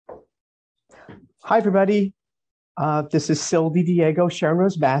Hi, everybody. This is Sylvie Diego, Sharon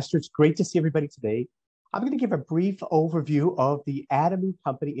Rose Master. It's great to see everybody today. I'm going to give a brief overview of the Atomy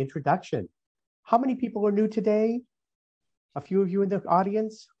Company introduction. How many people are new today? A few of you in the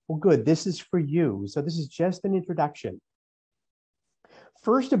audience? Well, good. This is for you. So this is just an introduction.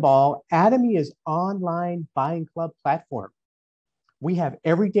 First of all, Atomy is online buying club platform. We have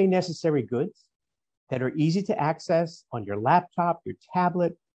everyday necessary goods that are easy to access on your laptop, your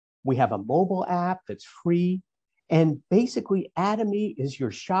tablet. We have a mobile app that's free. And basically, Atomy is your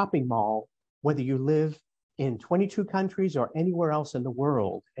shopping mall, whether you live in 22 countries or anywhere else in the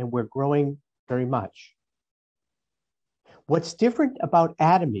world. And we're growing very much. What's different about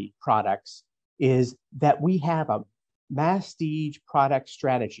Atomy products is that we have a masstige product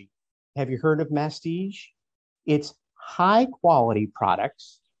strategy. Have you heard of masstige? It's high quality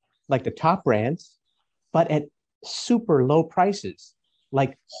products like the top brands, but at super low prices,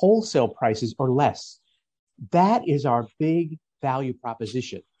 like wholesale prices or less. That is our big value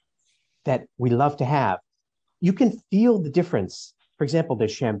proposition that we love to have. You can feel the difference. For example, the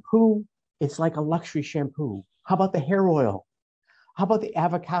shampoo, it's like a luxury shampoo. How about the hair oil? How about the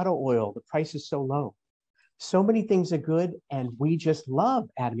avocado oil? The price is so low. So many things are good, and we just love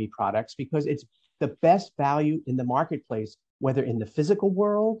Atomy products because it's the best value in the marketplace, whether in the physical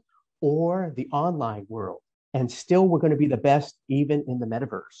world or the online world. And still, we're going to be the best even in the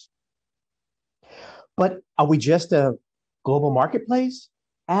metaverse. But are we just a global marketplace?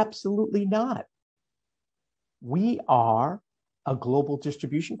 Absolutely not. We are a global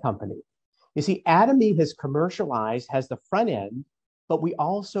distribution company. You see, Atomy has commercialized, has the front end, but we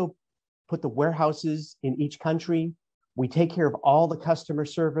also put the warehouses in each country. We take care of all the customer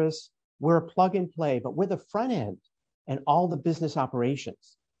service. We're a plug and play, but we're the front end and all the business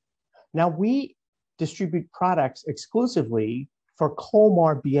operations. Now, we distribute products exclusively for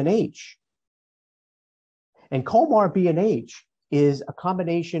Colmar B&H. And Colmar B&H is a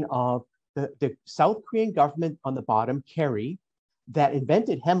combination of the South Korean government on the bottom, Kerry, that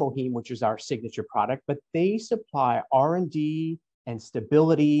invented Hemoheme, which is our signature product, but they supply R&D and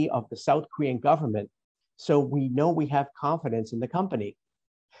stability of the South Korean government. So we know we have confidence in the company.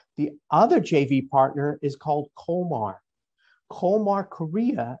 The other JV partner is called Colmar. Colmar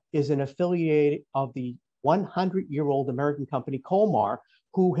Korea is an affiliate of the 100-year-old American company Colmar,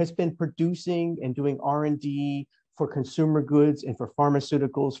 who has been producing and doing R&D for consumer goods and for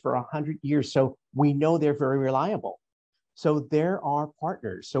pharmaceuticals for 100 years. So we know they're very reliable. So they're our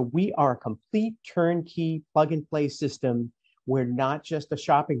partners. So we are a complete turnkey plug and play system. We're not just a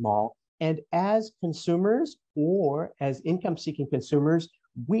shopping mall. And as consumers or as income seeking consumers,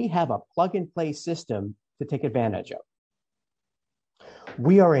 we have a plug and play system to take advantage of.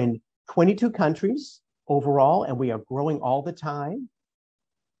 We are in 22 countries overall, and we are growing all the time.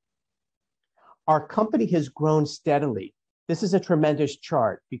 Our company has grown steadily. This is a tremendous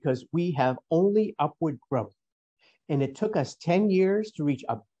chart because we have only upward growth. And it took us 10 years to reach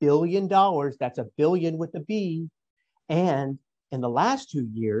 $1 billion. That's a billion with a B. And in the last 2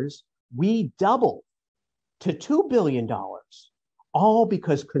 years, we doubled to $2 billion, all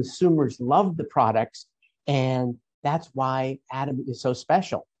because consumers love the products. And that's why Atomy is so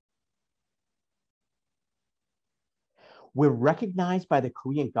special. We're recognized by the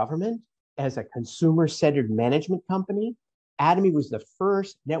Korean government as a consumer-centered management company. Atomy was the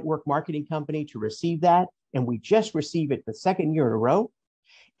first network marketing company to receive that, and we just received it the second year in a row.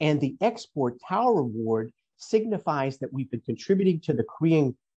 And the Export Tower Award signifies that we've been contributing to the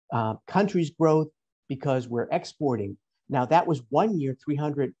Korean country's growth because we're exporting. Now, that was 1 year,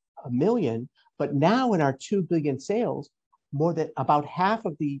 300 million, but now in our 2 billion sales, more than about half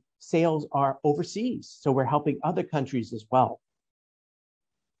of the sales are overseas. So we're helping other countries as well.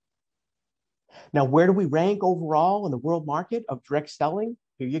 Now, where do we rank overall in the world market of direct selling?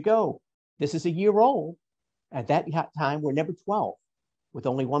 Here you go. This is a year old. At that time, we're number 12 with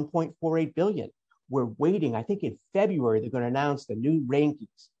only 1.48 billion. We're waiting. I think in February, they're going to announce the new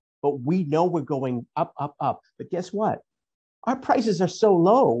rankings, but we know we're going up, up, up. But guess what? Our prices are so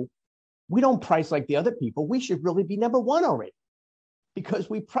low. We don't price like the other people. We should really be number one already because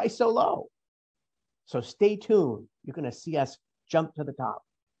we price so low. So stay tuned. You're going to see us jump to the top.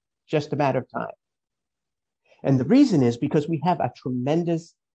 Just a matter of time. And the reason is because we have a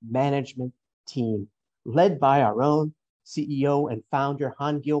tremendous management team led by our own CEO and founder,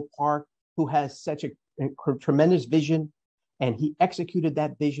 Han-Gil Park, who has such a tremendous vision. And he executed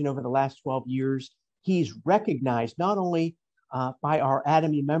that vision over the last 12 years. He's recognized not only by our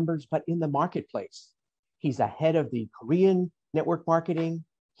Atomy members, but in the marketplace. He's ahead of the Korean network marketing.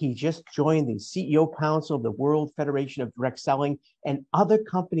 He just joined the CEO Council of the World Federation of Direct Selling, and other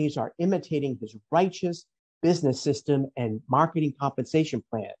companies are imitating his righteous business system and marketing compensation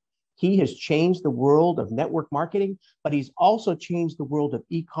plan. He has changed the world of network marketing, but he's also changed the world of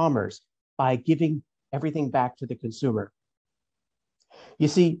e-commerce by giving everything back to the consumer. You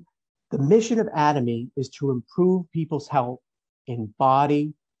see, the mission of Atomy is to improve people's health in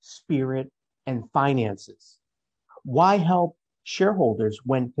body, spirit, and finances. Why help shareholders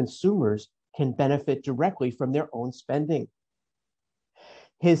when consumers can benefit directly from their own spending?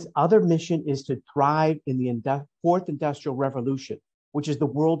 His other mission is to thrive in the fourth industrial revolution, which is the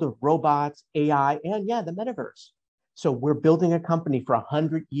world of robots, AI, and the metaverse. So we're building a company for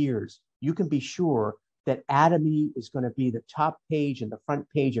 100 years. You can be sure that Atomy is going to be the top page and the front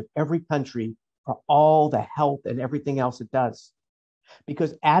page of every country for all the health and everything else it does.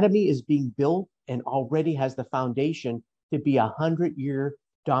 Because Atomy is being built and already has the foundation to be a 100-year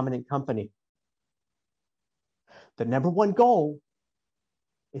dominant company. The number one goal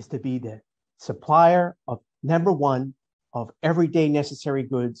is to be the supplier of number one of everyday necessary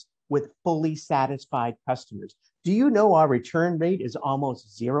goods with fully satisfied customers. Do you know our return rate is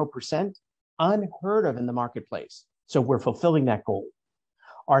almost 0%? Unheard of in the marketplace. So we're fulfilling that goal.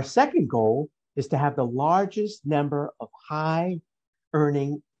 Our second goal is to have the largest number of high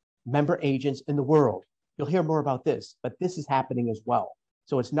earning member agents in the world. You'll hear more about this, but this is happening as well.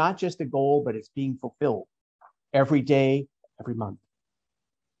 So it's not just a goal, but it's being fulfilled every day, every month.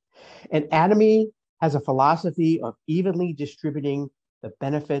 And Atomy has a philosophy of evenly distributing the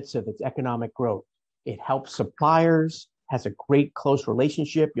benefits of its economic growth. It helps suppliers, has a great close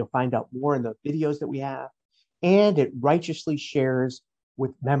relationship. You'll find out more in the videos that we have. And it righteously shares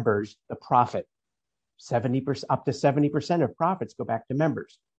with members the profit. 70%, up to 70% of profits go back to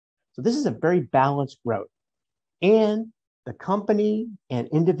members. So this is a very balanced growth. And the company and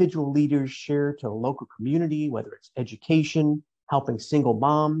individual leaders share to the local community, whether it's education, helping single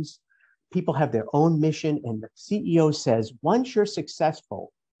moms. People have their own mission. And the CEO says, once you're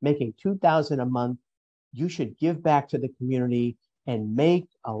successful, making $2,000 a month, you should give back to the community and make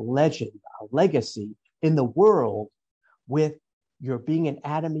a legend, a legacy in the world with your being an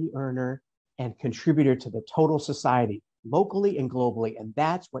Atomy earner and contributor to the total society, locally and globally. And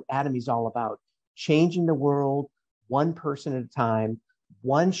that's what Atomy is all about, changing the world one person at a time,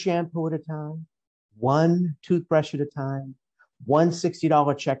 one shampoo at a time, one toothbrush at a time, one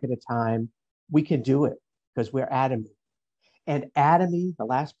 $60 check at a time. We can do it because we're Atomy. And Atomy, the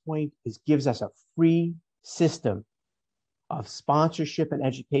last point, gives us a free system of sponsorship and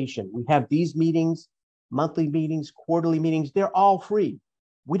education. We have these meetings, monthly meetings, quarterly meetings. They're all free.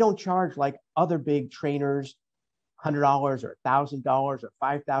 We don't charge like other big trainers, $100 or $1,000 or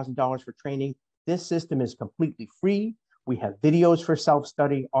 $5,000 for training. This system is completely free. We have videos for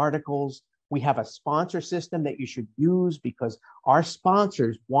self-study, articles. We have a sponsor system that you should use because our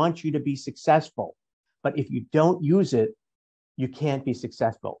sponsors want you to be successful. But if you don't use it, you can't be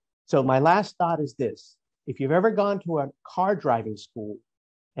successful. So my last thought is this. If you've ever gone to a car driving school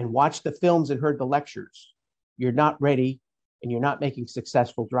and watched the films and heard the lectures, you're not ready and you're not making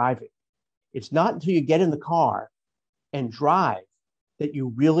successful driving. It's not until you get in the car and drive that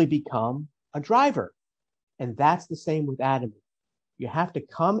you really become a driver. And that's the same with Atomy. You have to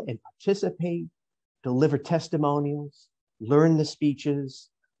come and participate, deliver testimonials, learn the speeches,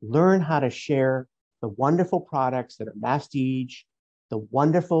 learn how to share the wonderful products that are masstige, the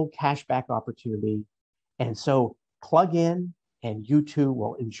wonderful cashback opportunity. And so plug in and you too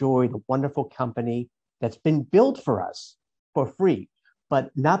will enjoy the wonderful company that's been built for us for free.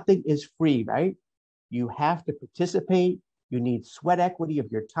 But nothing is free, right? You have to participate. You need sweat equity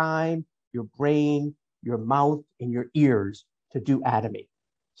of your time, your brain, your mouth, and your ears to do Atomy.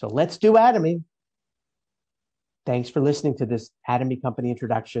 So let's do Atomy. Thanks for listening to this Atomy Company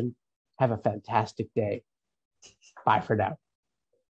introduction. Have a fantastic day. Bye for now.